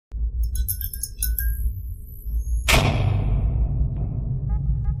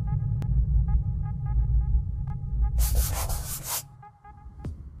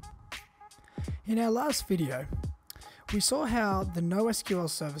In our last video, we saw how the NoSQL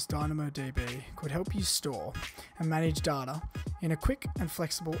service DynamoDB could help you store and manage data in a quick and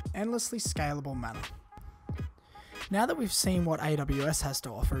flexible, endlessly scalable manner. Now that we've seen what AWS has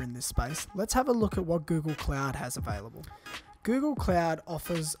to offer in this space, let's have a look at what Google Cloud has available. Google Cloud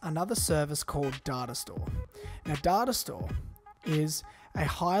offers another service called Datastore. Now, Datastore is a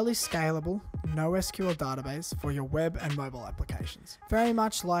highly scalable NoSQL database for your web and mobile applications, very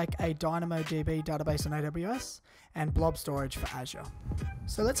much like a DynamoDB database on AWS and blob storage for Azure.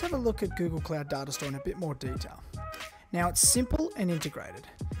 So let's have a look at Google Cloud Datastore in a bit more detail. Now, it's simple and integrated.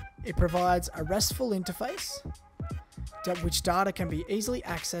 It provides a RESTful interface which data can be easily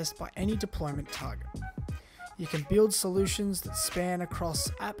accessed by any deployment target. You can build solutions that span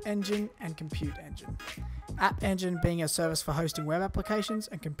across App Engine and Compute Engine. App Engine being a service for hosting web applications,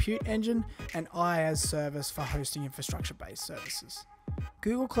 and Compute Engine an IaaS service for hosting infrastructure-based services.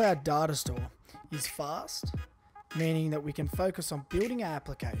 Google Cloud Datastore is fast, meaning that we can focus on building our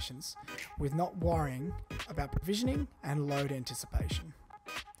applications with not worrying about provisioning and load anticipation.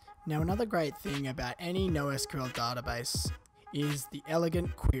 Now, another great thing about any NoSQL database is the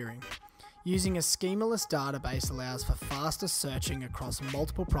elegant querying. Using a schemaless database allows for faster searching across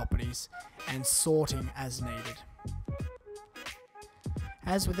multiple properties and sorting as needed.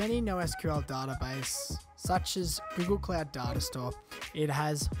 As with any NoSQL database, such as Google Cloud Datastore, it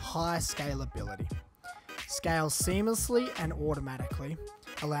has high scalability. Scales seamlessly and automatically,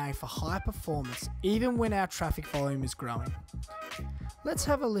 allowing for high performance even when our traffic volume is growing. Let's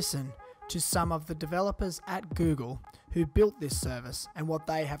have a listen to some of the developers at Google who built this service and what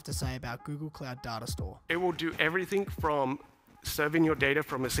they have to say about Google Cloud Datastore. It will do everything from serving your data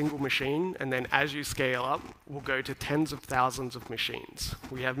from a single machine, and then as you scale up, will go to tens of thousands of machines.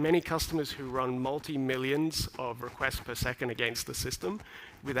 We have many customers who run multi-millions of requests per second against the system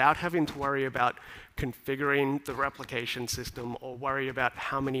without having to worry about configuring the replication system or worry about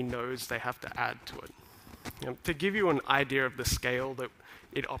how many nodes they have to add to it. To give you an idea of the scale that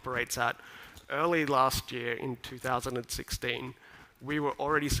it operates at, early last year in 2016, we were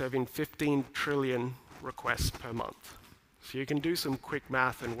already serving 15 trillion requests per month. So you can do some quick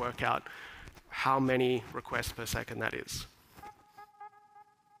math and work out how many requests per second that is.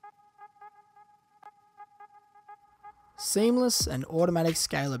 Seamless and automatic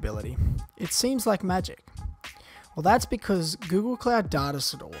scalability. It seems like magic. Well, that's because Google Cloud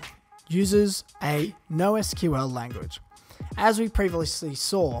Datastore uses a NoSQL language, as we previously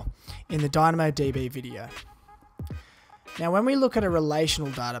saw in the DynamoDB video. Now, when we look at a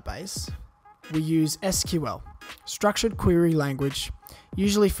relational database, we use SQL, structured query language,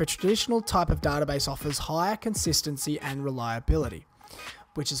 usually for traditional type of database offers higher consistency and reliability,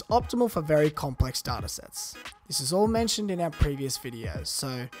 which is optimal for very complex datasets. This is all mentioned in our previous videos,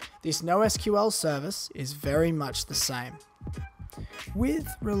 so this NoSQL service is very much the same. With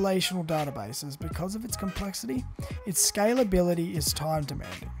relational databases, because of its complexity, its scalability is time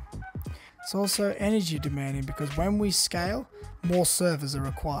demanding. It's also energy demanding because when we scale, more servers are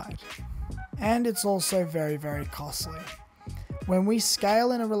required. And it's also very, very costly. When we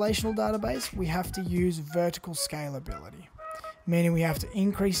scale in a relational database, we have to use vertical scalability, meaning we have to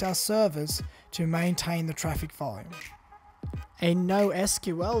increase our servers to maintain the traffic volume. A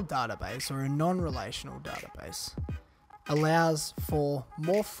NoSQL database, or a non-relational database, allows for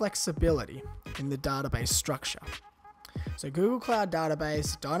more flexibility in the database structure. So Google Cloud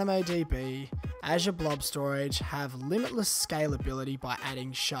Database, DynamoDB, Azure Blob Storage have limitless scalability by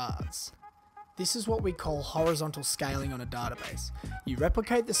adding shards. This is what we call horizontal scaling on a database. You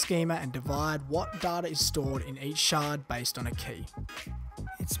replicate the schema and divide what data is stored in each shard based on a key.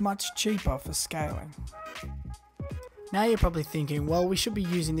 It's much cheaper for scaling. Now you're probably thinking, well, we should be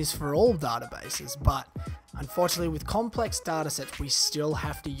using this for all databases, but unfortunately with complex datasets, we still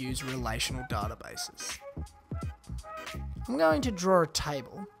have to use relational databases. I'm going to draw a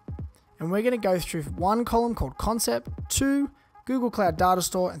table, and we're going to go through one column called concept, 2, Google Cloud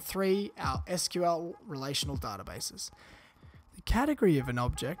Datastore, and 3, our SQL relational databases. The category of an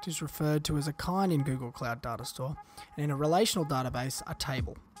object is referred to as a kind in Google Cloud Datastore, and in a relational database, a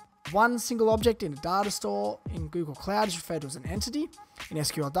table. One single object in a data store in Google Cloud is referred to as an entity. In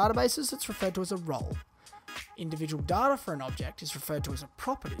SQL databases, it's referred to as a role. Individual data for an object is referred to as a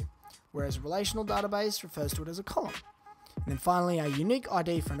property, whereas a relational database refers to it as a column. And then finally, our unique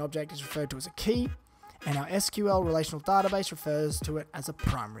ID for an object is referred to as a key, and our SQL relational database refers to it as a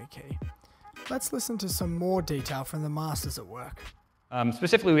primary key. Let's listen to some more detail from the masters at work.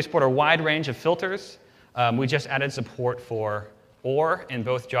 Specifically, we support a wide range of filters. We just added support for OR in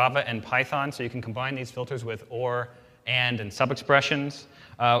both Java and Python, so you can combine these filters with OR and sub-expressions.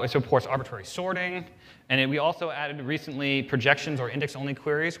 It supports arbitrary sorting. And we also added recently projections or index-only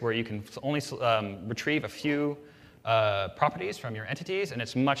queries where you can only retrieve a few properties from your entities, and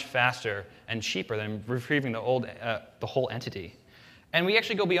it's much faster and cheaper than retrieving the whole entity. And we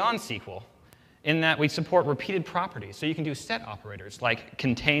actually go beyond SQL in that we support repeated properties. So you can do set operators like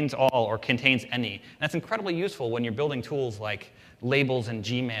contains all or contains any. And that's incredibly useful when you're building tools like labels in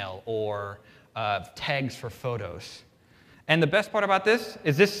Gmail or tags for photos. And the best part about this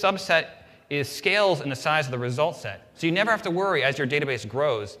subset scales in the size of the result set. So you never have to worry as your database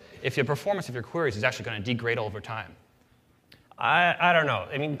grows if the performance of your queries is actually going to degrade over time. I don't know.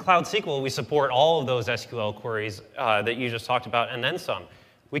 I mean, Cloud SQL, we support all of those SQL queries that you just talked about, and then some.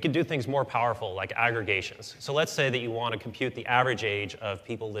 We could do things more powerful, like aggregations. So let's say that you want to compute the average age of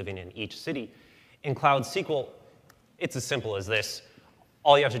people living in each city. In Cloud SQL, it's as simple as this.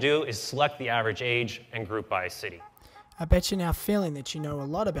 All you have to do is select the average age and group by city. I bet you're now feeling that you know a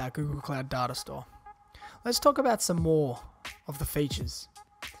lot about Google Cloud Datastore. Let's talk about some more of the features.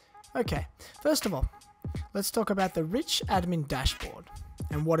 Okay, first of all, let's talk about the Rich Admin Dashboard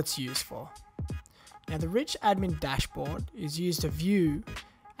and what it's used for. Now, the Rich Admin Dashboard is used to view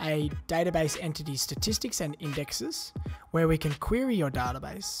a database entity statistics and indexes where we can query your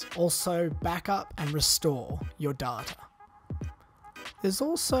database, also backup and restore your data. There's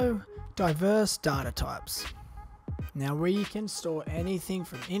also diverse data types. Now, we can store anything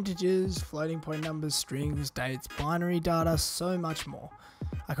from integers, floating point numbers, strings, dates, binary data, so much more.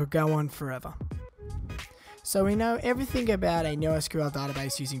 I could go on forever. So we know everything about a NoSQL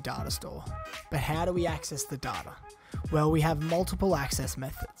database using Datastore, but how do we access the data? Well, we have multiple access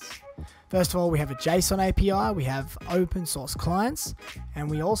methods. First of all, we have a JSON API, we have open source clients, and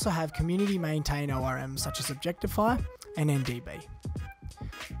we also have community maintained ORMs such as Objectify and NDB.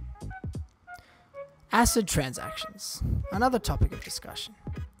 ACID transactions, another topic of discussion.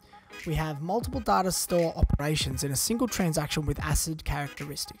 We have multiple data store operations in a single transaction with ACID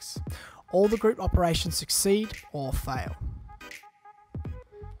characteristics. All the group operations succeed or fail.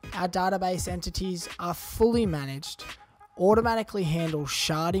 Our database entities are fully managed, automatically handle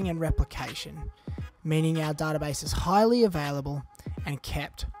sharding and replication, meaning our database is highly available and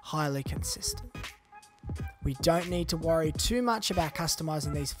kept highly consistent. We don't need to worry too much about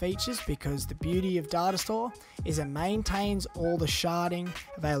customizing these features because the beauty of Datastore is it maintains all the sharding,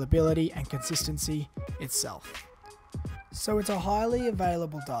 availability, and consistency itself. So it's a highly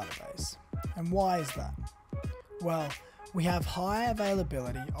available database. And why is that? Well, we have high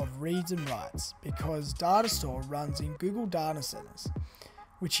availability of reads and writes because Datastore runs in Google data centers,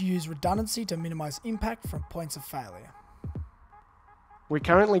 which use redundancy to minimize impact from points of failure. We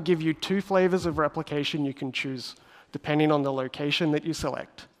currently give you two flavors of replication you can choose, depending on the location that you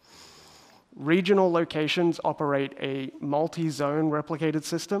select. Regional locations operate a multi-zone replicated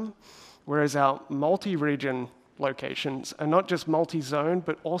system, whereas our multi-region locations are not just multi-zone,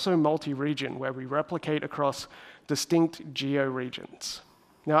 but also multi-region, where we replicate across distinct geo-regions.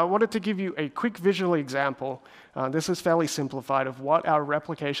 Now, I wanted to give you a quick visual example. This is fairly simplified of what our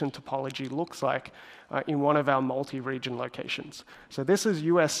replication topology looks like in one of our multi-region locations. So this is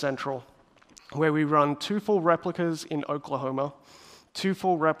US Central, where we run 2 full replicas in Oklahoma, 2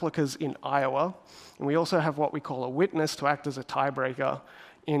 full replicas in Iowa, and we also have what we call a witness to act as a tiebreaker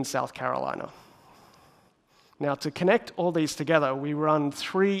in South Carolina. Now, to connect all these together, we run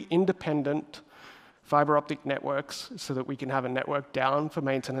 3 independent fiber optic networks so that we can have a network down for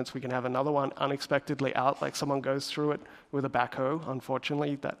maintenance. We can have another one unexpectedly out, like someone goes through it with a backhoe.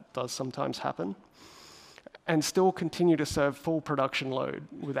 Unfortunately, that does sometimes happen. And still continue to serve full production load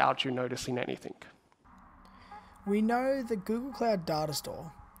without you noticing anything. We know that Google Cloud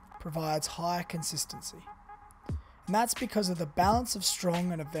Datastore provides high consistency. And that's because of the balance of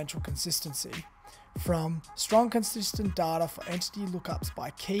strong and eventual consistency from strong consistent data for entity lookups by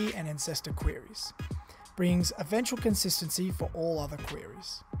key and ancestor queries, brings eventual consistency for all other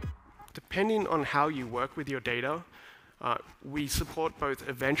queries. Depending on how you work with your data, we support both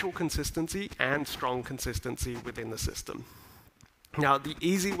eventual consistency and strong consistency within the system. Now, the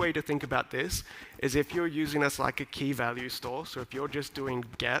easy way to think about this is if you're using us like a key value store, so if you're just doing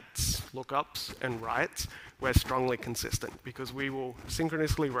gets, lookups, and writes, we're strongly consistent because we will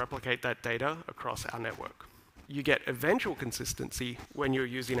synchronously replicate that data across our network. You get eventual consistency when you're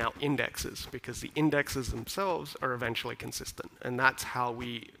using our indexes because the indexes themselves are eventually consistent, and that's how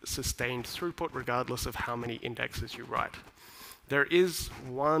we sustain throughput regardless of how many indexes you write. There is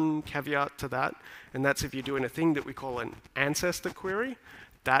one caveat to that, and that's if you're doing a thing that we call an ancestor query,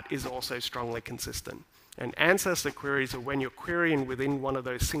 that is also strongly consistent. And ancestor queries are when you're querying within one of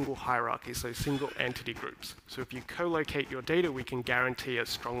those single hierarchies, those single entity groups. So if you co-locate your data, we can guarantee a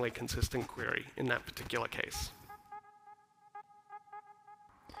strongly consistent query in that particular case.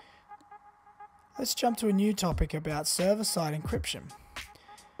 Let's jump to a new topic about server-side encryption.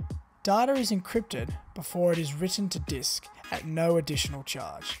 Data is encrypted before it is written to disk at no additional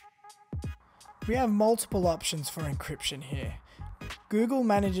charge. We have multiple options for encryption here. Google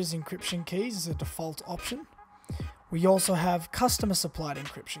manages encryption keys as a default option. We also have customer-supplied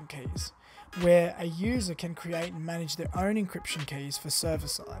encryption keys, where a user can create and manage their own encryption keys for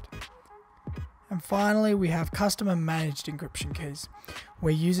server-side. And finally, we have customer-managed encryption keys,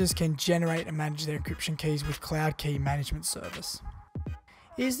 where users can generate and manage their encryption keys with Cloud Key Management Service.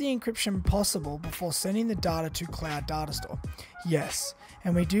 Is the encryption possible before sending the data to Cloud Datastore? Yes,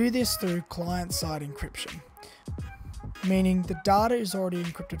 and we do this through client-side encryption, meaning the data is already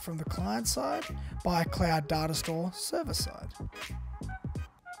encrypted from the client side by Cloud Datastore server side.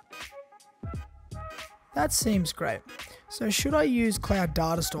 That seems great. So should I use Cloud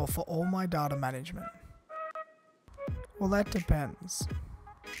Datastore for all my data management? Well, that depends.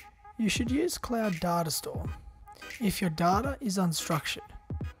 You should use Cloud Datastore if your data is unstructured.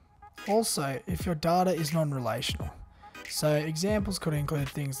 Also, if your data is non-relational. So examples could include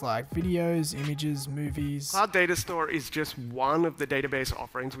things like videos, images, movies. Cloud Datastore is just one of the database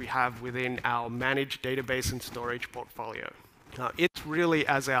offerings we have within our managed database and storage portfolio. It's really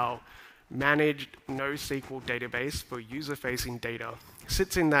as our managed NoSQL database for user-facing data. It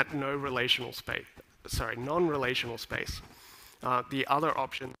sits in that non-relational space. The other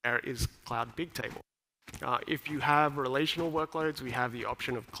option there is Cloud Bigtable. If you have relational workloads, we have the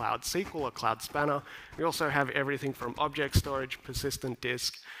option of Cloud SQL or Cloud Spanner. We also have everything from object storage, persistent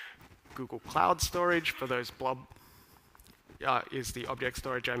disk, Google Cloud Storage for those blob is the object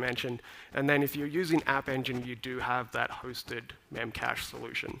storage I mentioned. And then if you're using App Engine, you do have that hosted Memcache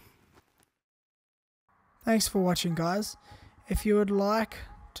solution. Thanks for watching, guys. If you would like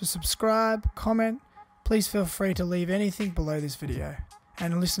to subscribe, comment, please feel free to leave anything below this video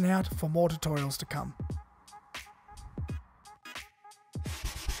and listen out for more tutorials to come.